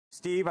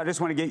Steve, I just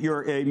want to get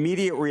your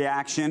immediate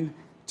reaction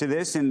to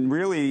this and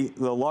really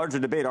the larger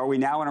debate. Are we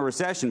now in a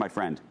recession, my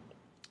friend?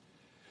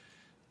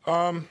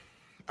 I'm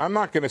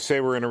not going to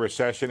say we're in a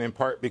recession, in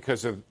part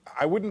because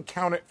I wouldn't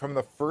count it from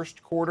the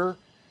first quarter.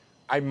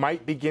 I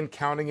might begin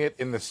counting it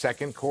in the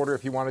second quarter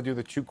if you want to do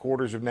the 2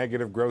 quarters of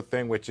negative growth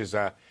thing, which is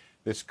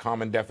this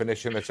common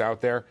definition that's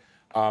out there.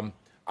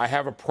 I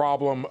have a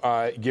problem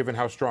given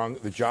how strong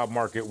the job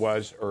market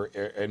was,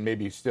 and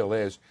maybe still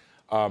is.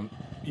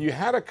 You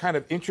had a kind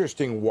of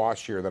interesting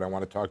wash here that I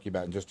want to talk to you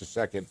about in just a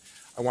second.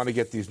 I want to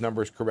get these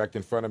numbers correct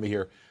in front of me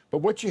here. But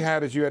what you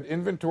had is you had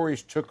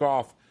inventories took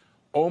off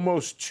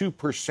almost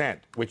 2%,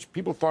 which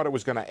people thought it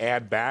was going to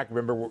add back.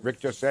 Remember what Rick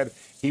just said?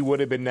 He would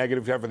have been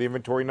negative for the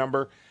inventory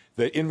number.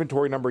 The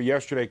inventory number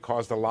yesterday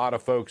caused a lot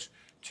of folks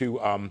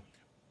to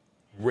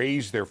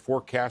raise their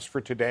forecast for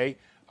today.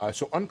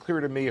 So unclear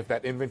to me if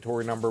that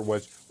inventory number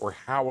was or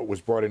how it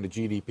was brought into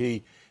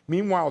GDP.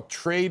 Meanwhile,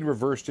 trade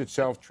reversed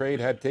itself. Trade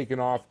had taken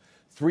off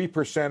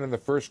 3% in the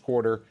first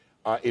quarter.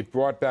 It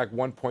brought back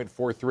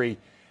 1.43.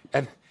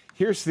 And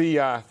here's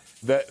the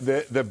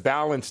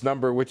balance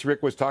number, which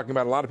Rick was talking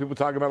about. A lot of people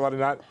talking about, a lot of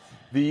not.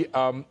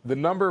 The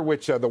number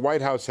which the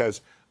White House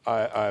has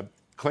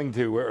clinged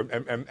to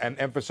and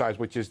emphasized,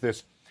 which is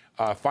this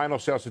final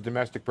sales to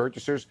domestic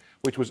purchasers,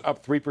 which was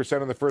up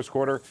 3% in the first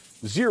quarter,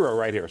 0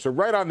 right here. So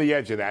right on the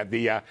edge of that,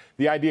 the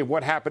idea of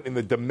what happened in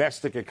the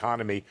domestic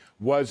economy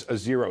was a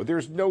 0.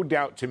 There's no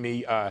doubt to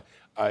me,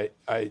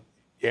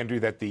 Andrew,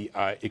 that the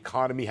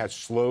economy has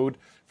slowed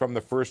from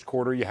the first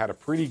quarter. You had a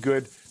pretty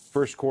good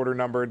first quarter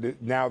number.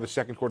 Now the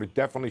second quarter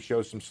definitely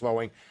shows some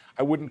slowing.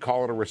 I wouldn't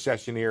call it a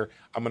recession here.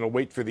 I'm going to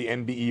wait for the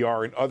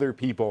NBER and other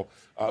people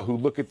who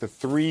look at the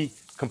 3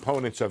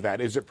 components of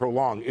that. Is it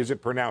prolonged? Is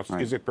it pronounced?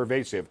 Right. Is it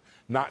pervasive?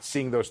 Not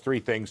seeing those 3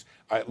 things,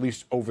 at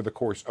least over the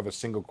course of a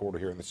single quarter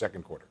here in the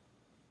second quarter.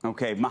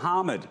 Okay,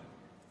 Mohamed,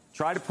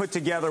 try to put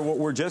together what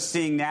we're just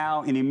seeing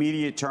now in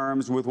immediate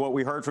terms with what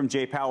we heard from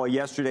Jay Powell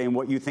yesterday and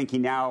what you think he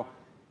now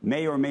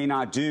may or may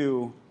not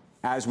do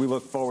as we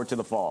look forward to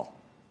the fall.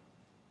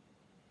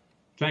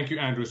 Thank you,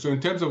 Andrew. So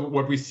in terms of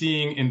what we're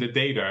seeing in the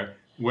data,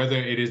 whether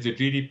it is the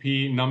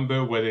GDP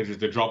number, whether it is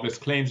the jobless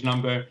claims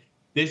number,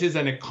 this is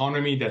an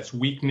economy that's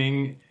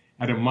weakening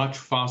at a much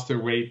faster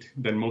rate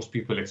than most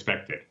people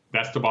expected.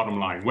 That's the bottom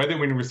line. Whether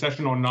we're in a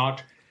recession or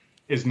not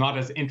is not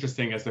as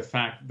interesting as the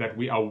fact that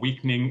we are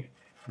weakening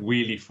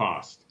really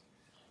fast.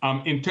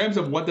 In terms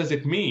of what does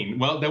it mean?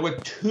 Well, there were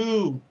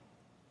 2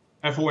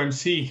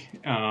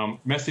 FOMC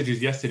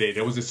messages yesterday.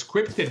 There was a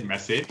scripted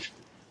message,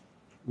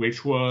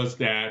 which was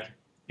that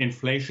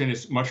inflation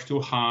is much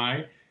too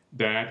high,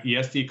 that,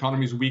 yes, the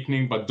economy is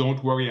weakening, but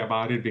don't worry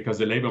about it because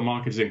the labor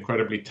market is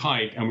incredibly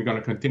tight and we're going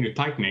to continue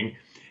tightening.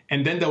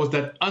 And then there was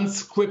that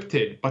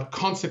unscripted but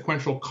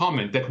consequential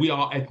comment that we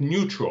are at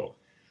neutral.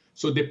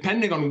 So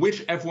depending on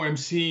which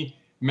FOMC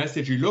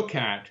message you look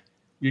at,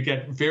 you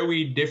get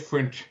very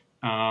different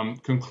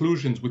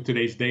conclusions with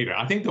today's data.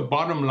 I think the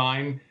bottom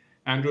line,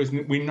 Andrew, is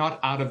we're not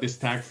out of the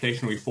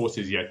stagflationary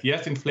forces yet.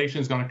 Yes, inflation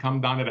is going to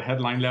come down at a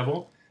headline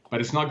level, but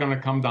it's not going to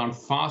come down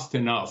fast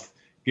enough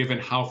given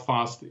how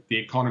fast the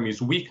economy is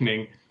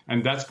weakening,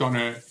 and that's going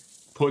to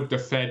put the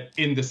Fed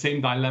in the same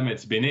dilemma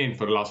it's been in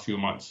for the last few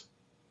months.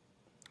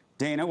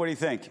 Dana, what do you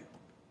think?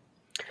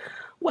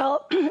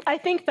 Well, I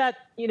think that,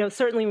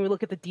 certainly when we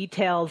look at the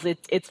details,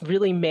 it's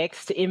really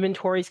mixed.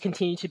 Inventories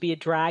continue to be a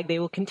drag. They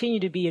will continue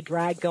to be a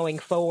drag going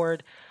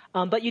forward.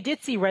 But you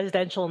did see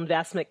residential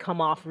investment come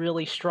off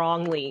really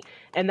strongly,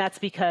 and that's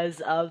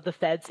because of the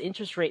Fed's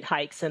interest rate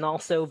hikes and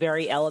also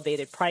very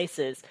elevated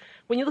prices.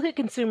 When you look at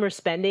consumer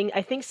spending,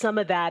 I think some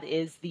of that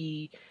is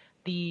the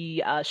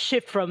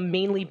shift from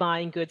mainly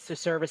buying goods to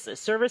services.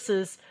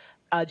 Services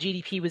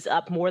GDP was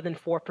up more than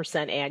 4%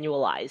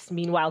 annualized.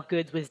 Meanwhile,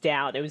 goods was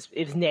down. It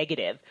was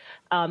negative.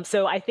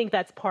 So I think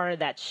that's part of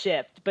that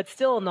shift. But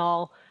still in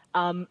all,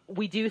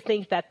 we do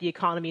think that the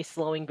economy is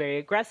slowing very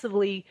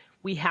aggressively.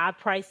 We have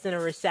priced in a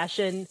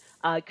recession.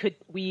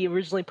 We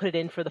originally put it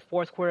in for the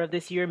fourth quarter of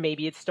this year.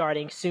 Maybe it's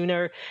starting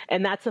sooner.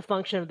 And that's a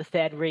function of the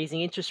Fed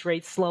raising interest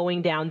rates,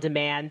 slowing down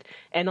demand,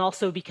 and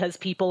also because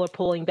people are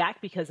pulling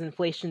back because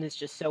inflation is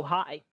just so high.